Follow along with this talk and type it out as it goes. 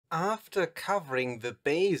After covering the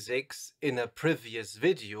basics in a previous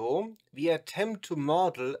video, we attempt to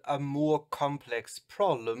model a more complex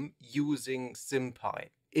problem using SimPy.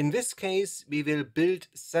 In this case, we will build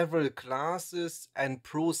several classes and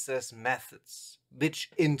process methods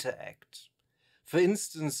which interact. For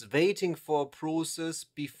instance, waiting for a process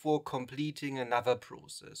before completing another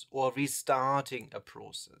process or restarting a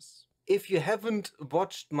process. If you haven't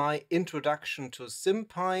watched my introduction to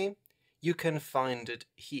SimPy, you can find it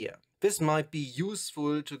here. This might be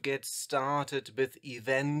useful to get started with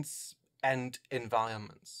events and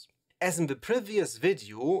environments. As in the previous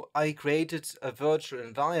video, I created a virtual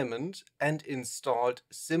environment and installed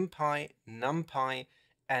SimPy, NumPy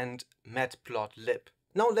and matplotlib.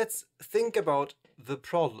 Now let's think about the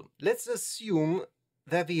problem. Let's assume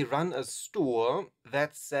that we run a store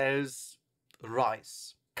that sells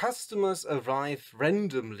rice. Customers arrive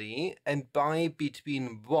randomly and buy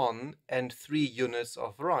between 1 and 3 units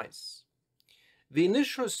of rice. The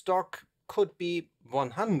initial stock could be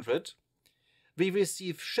 100. We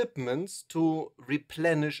receive shipments to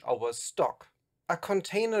replenish our stock. A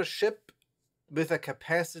container ship with a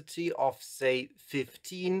capacity of, say,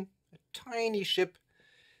 15, a tiny ship,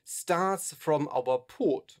 starts from our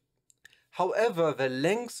port. However, the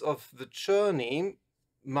length of the journey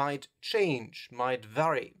might change, might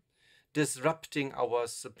vary, disrupting our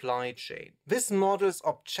supply chain. This model's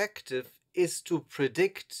objective is to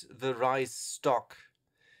predict the rice stock.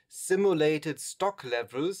 Simulated stock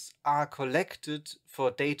levels are collected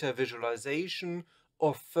for data visualization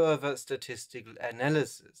or further statistical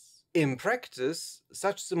analysis. In practice,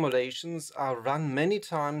 such simulations are run many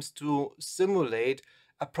times to simulate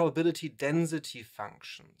a probability density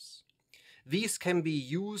functions. These can be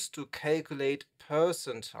used to calculate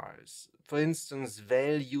percentiles, for instance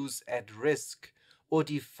values at risk, or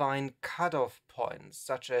define cutoff points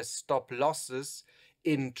such as stop losses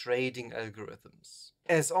in trading algorithms.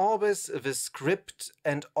 As always, the script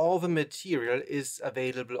and all the material is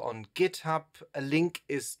available on GitHub. A link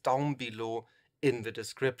is down below in the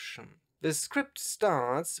description. The script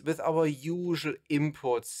starts with our usual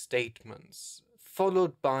import statements,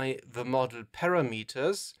 followed by the model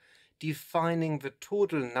parameters, defining the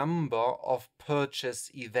total number of purchase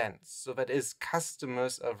events, so that is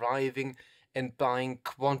customers arriving and buying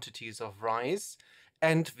quantities of rice,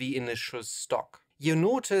 and the initial stock. You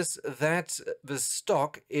notice that the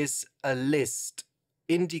stock is a list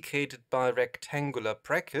indicated by rectangular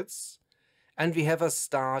brackets, and we have a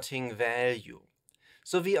starting value.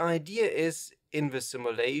 So the idea is in the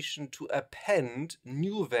simulation to append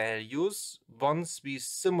new values once we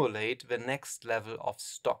simulate the next level of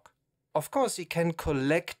stock. Of course, you can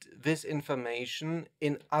collect this information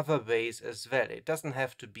in other ways as well. It doesn't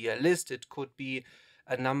have to be a list, it could be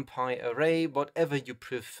a NumPy array, whatever you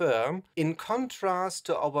prefer. In contrast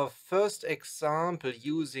to our first example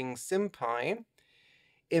using SimPy,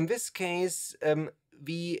 in this case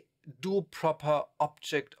we do proper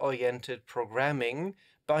object-oriented programming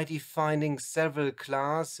by defining several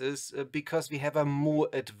classes because we have a more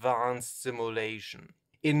advanced simulation.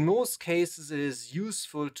 In most cases, it is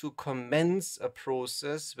useful to commence a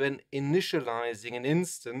process when initializing an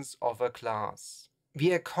instance of a class.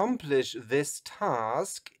 We accomplish this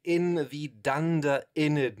task in the dunder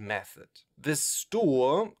init method. The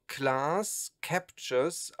store class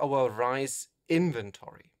captures our rice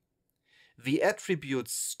inventory. The attribute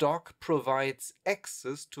stock provides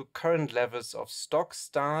access to current levels of stock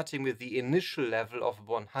starting with the initial level of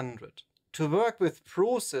 100. To work with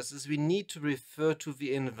processes, we need to refer to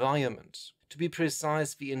the environment. To be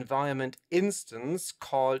precise, the environment instance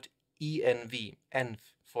called env, env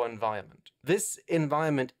for environment. This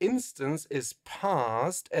environment instance is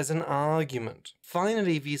passed as an argument.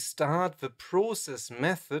 Finally, we start the process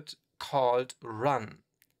method called run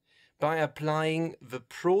by applying the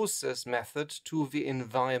process method to the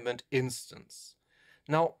environment instance.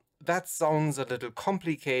 Now, that sounds a little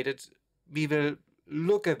complicated. We will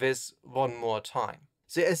look at this one more time.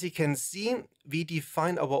 So as you can see, we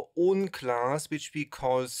define our own class which we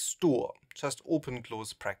call store, just open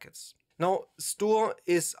close brackets. Now store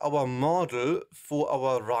is our model for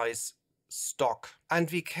our rice stock, and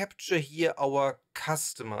we capture here our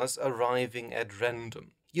customers arriving at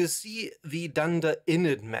random. You see the dunder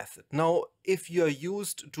init method. Now if you are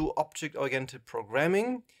used to object-oriented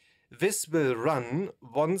programming, this will run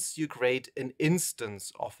once you create an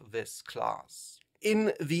instance of this class.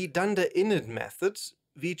 In the dunder init method,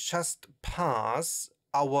 we just pass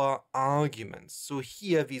our arguments. So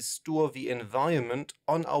here we store the environment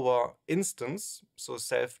on our instance, so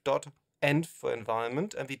self.env for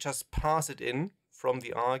environment, and we just pass it in from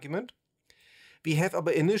the argument. We have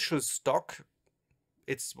our initial stock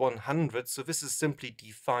it's 100, so this is simply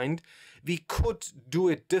defined. We could do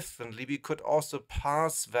it differently. We could also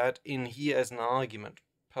pass that in here as an argument.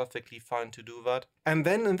 Perfectly fine to do that. And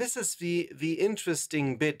then, and this is the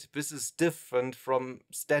interesting bit, this is different from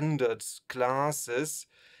standard classes.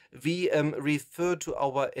 We refer to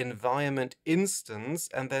our environment instance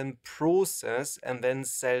and then process and then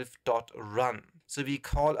self.run. So we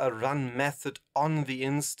call a run method on the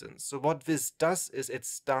instance. So what this does is it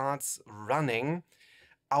starts running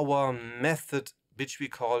our method, which we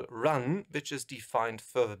call run, which is defined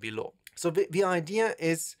further below. So the idea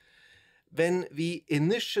is when we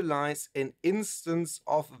initialize an instance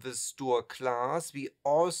of the store class, we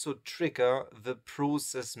also trigger the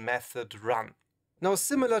process method run. Now,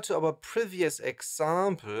 similar to our previous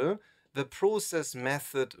example, the process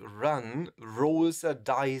method run rolls a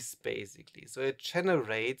dice basically. So it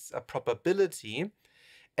generates a probability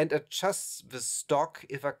and adjusts the stock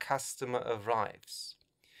if a customer arrives.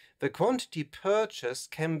 The quantity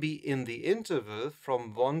purchased can be in the interval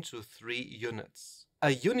from 1 to 3 units.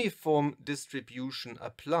 A uniform distribution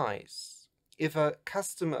applies. If a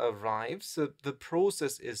customer arrives, the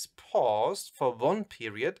process is paused for one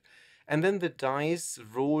period and then the dice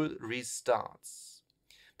roll restarts.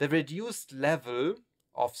 The reduced level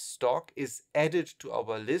of stock is added to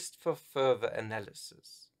our list for further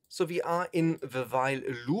analysis. So we are in the while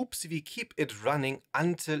loop, so we keep it running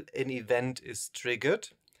until an event is triggered.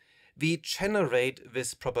 We generate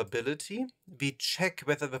this probability. We check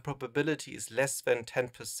whether the probability is less than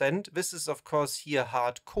 10%. This is of course here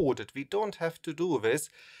hard-coded. We don't have to do this.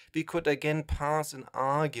 We could again pass an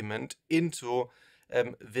argument into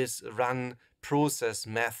this run process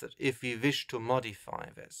method if we wish to modify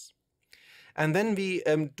this. And then we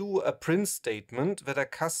do a print statement that a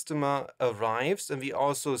customer arrives, and we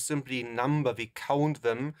also simply we count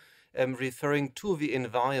them, referring to the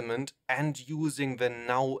environment and using the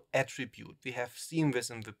now attribute. We have seen this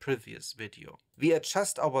in the previous video. We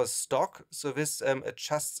adjust our stock, so this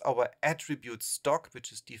adjusts our attribute stock,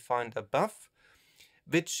 which is defined above,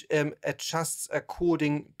 which adjusts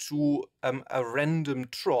according to a random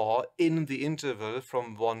draw in the interval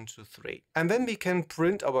from 1 to 3. And then we can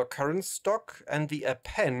print our current stock and we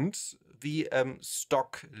append the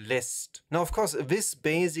stock list. Now, of course, this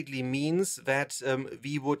basically means that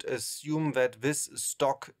we would assume that this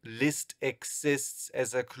stock list exists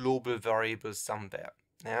as a global variable somewhere.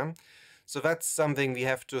 Yeah? So that's something we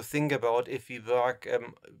have to think about if we work,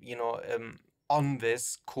 on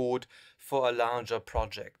this code for a larger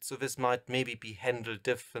project. So this might maybe be handled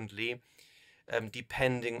differently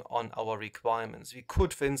depending on our requirements. We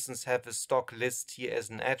could, for instance, have a stock list here as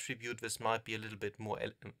an attribute. This might be a little bit more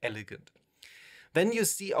elegant. Then you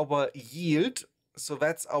see our yield. So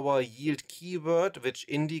that's our yield keyword, which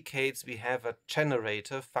indicates we have a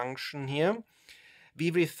generator function here. We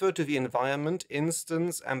refer to the environment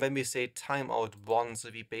instance, and when we say timeout 1, so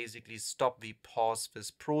we basically we pause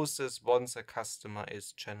this process once a customer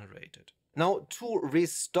is generated. Now, to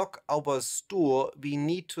restock our store, we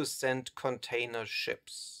need to send container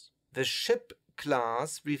ships. The ship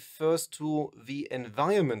class refers to the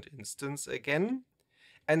environment instance again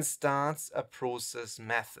and starts a process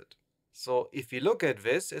method. So if you look at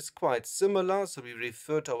this, it's quite similar. So we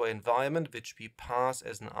refer to our environment, which we pass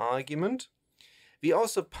as an argument. We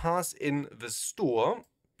also pass in the store,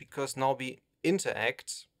 because now we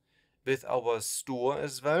interact with our store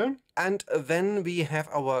as well. And then we have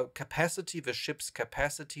our capacity, the ship's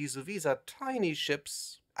capacity. So these are tiny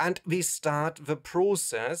ships. And we start the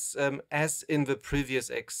process as in the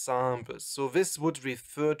previous example. So this would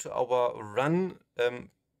refer to our run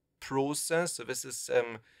process. So this is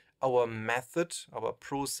our method, our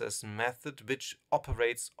process method, which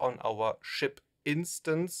operates on our ship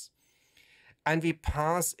instance. And we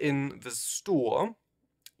pass in the store,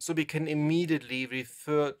 so we can immediately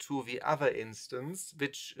refer to the other instance,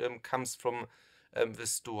 which comes from the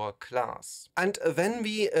store class. And then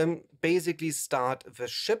we basically start the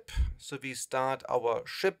ship, so we start our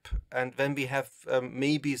ship, and then we have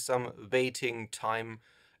maybe some waiting time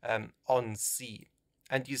on C.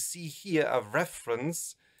 And you see here a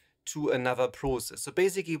reference to another process. So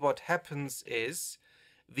basically what happens is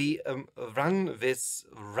we run this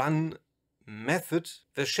run method,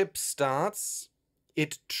 the ship starts,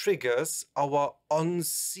 it triggers our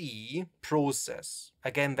onC process.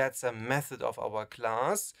 Again, that's a method of our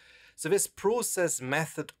class. So this process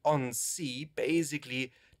method onC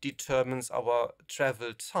basically determines our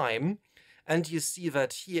travel time. And you see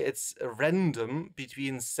that here it's random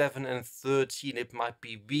between 7 and 13. It might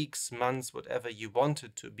be weeks, months, whatever you want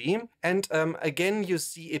it to be. And again, you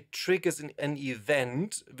see it triggers an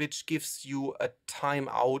event which gives you a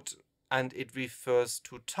timeout and it refers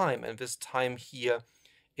to time, and this time here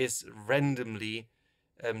is randomly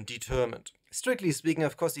determined. Strictly speaking,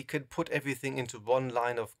 of course, you could put everything into one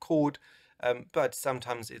line of code, but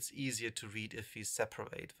sometimes it's easier to read if we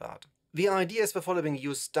separate that. The idea is the following: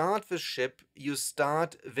 you start the ship, you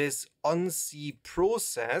start this onC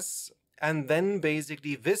process, and then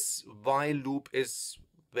basically this while loop is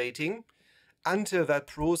waiting until that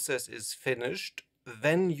process is finished.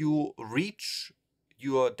 Then you reach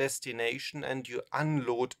your destination and you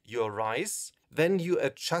unload your rice. Then you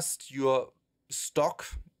adjust your stock.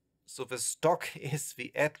 So the stock is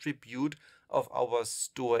the attribute of our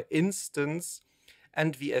store instance,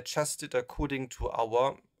 and we adjust it according to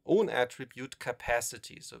our own attribute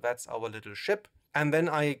capacity. So that's our little ship. And then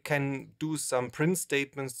I can do some print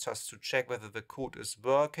statements just to check whether the code is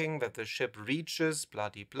working, that the ship reaches, blah,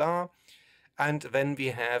 blah, blah. And then we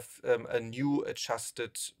have a new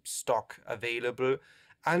adjusted stock available.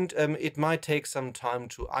 And it might take some time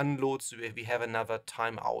to unload, so we have another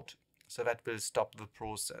timeout. So that will stop the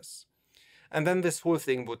process. And then this whole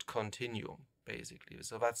thing would continue, basically.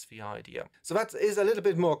 So that's the idea. So that is a little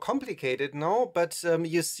bit more complicated now, but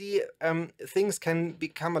you see, things can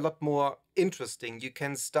become a lot more interesting. You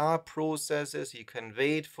can start processes, you can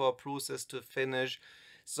wait for a process to finish.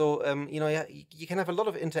 So, you can have a lot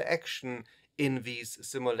of interaction in these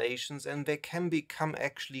simulations, and they can become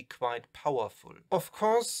actually quite powerful. Of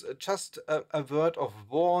course, just a word of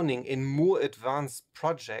warning: in more advanced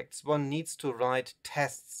projects, one needs to write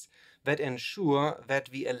tests that ensure that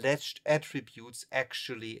the alleged attributes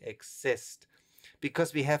actually exist,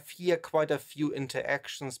 because we have here quite a few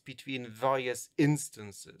interactions between various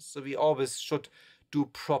instances, so we always should do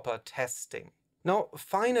proper testing. Now,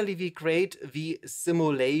 finally, we create the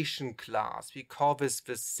simulation class. We call this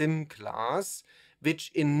the sim class,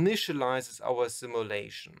 which initializes our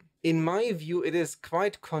simulation. In my view, it is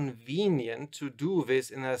quite convenient to do this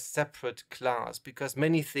in a separate class, because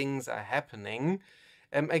many things are happening.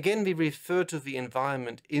 Again, we refer to the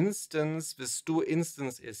environment instance. The store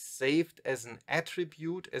instance is saved as an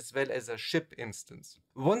attribute as well as a ship instance.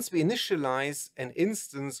 Once we initialize an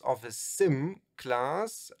instance of a sim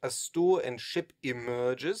class, a store and ship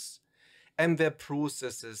emerges, and their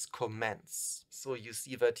processes commence. So you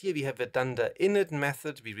see that here we have a dunder_init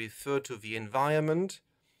method. We refer to the environment.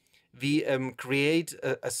 We create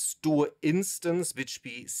a store instance which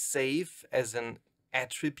we save as an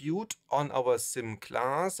attribute on our sim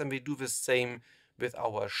class, and we do the same with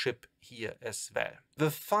our ship here as well. The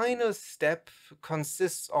final step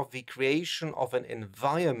consists of the creation of an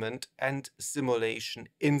environment and simulation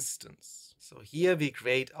instance. So here we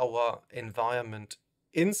create our environment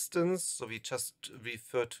instance, so we just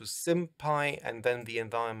refer to SimPy and then the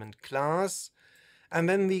environment class, and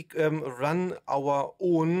then we run our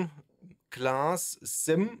own class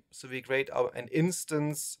sim, so we create an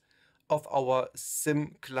instance of our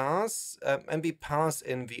sim class, and we pass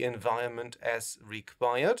in the environment as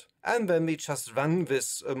required, and then we just run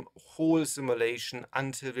this whole simulation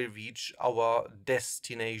until we reach our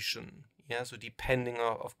destination. Yeah, so depending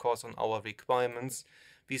of course on our requirements,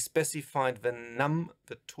 we specified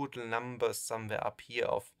the total number somewhere up here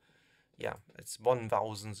of, yeah, it's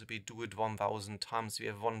 1000, so we do it 1000 times, we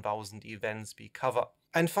have 1000 events we cover.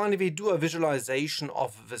 And finally, we do a visualization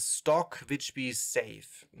of the stock which we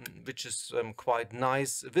save, which is quite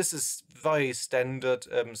nice. This is very standard,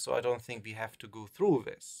 so I don't think we have to go through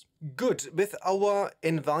this. Good. With our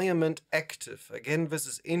environment active, again, this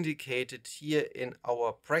is indicated here in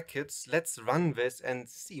our brackets. Let's run this and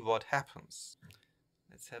see what happens.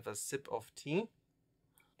 Let's have a sip of tea.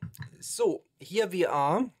 So here we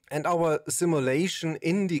are, and our simulation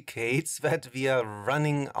indicates that we are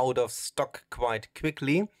running out of stock quite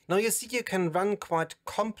quickly. Now you see, you can run quite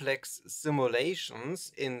complex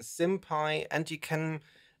simulations in SimPy, and you can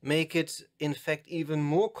make it in fact even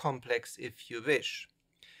more complex if you wish.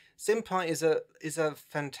 SimPy is a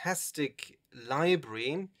fantastic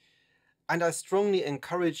library, and I strongly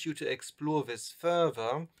encourage you to explore this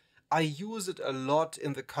further. I use it a lot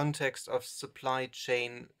in the context of supply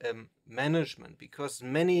chain management, because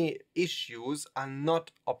many issues are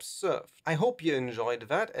not observed. I hope you enjoyed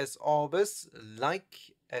that. As always,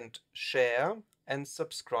 like and share and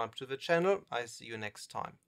subscribe to the channel. I see you next time.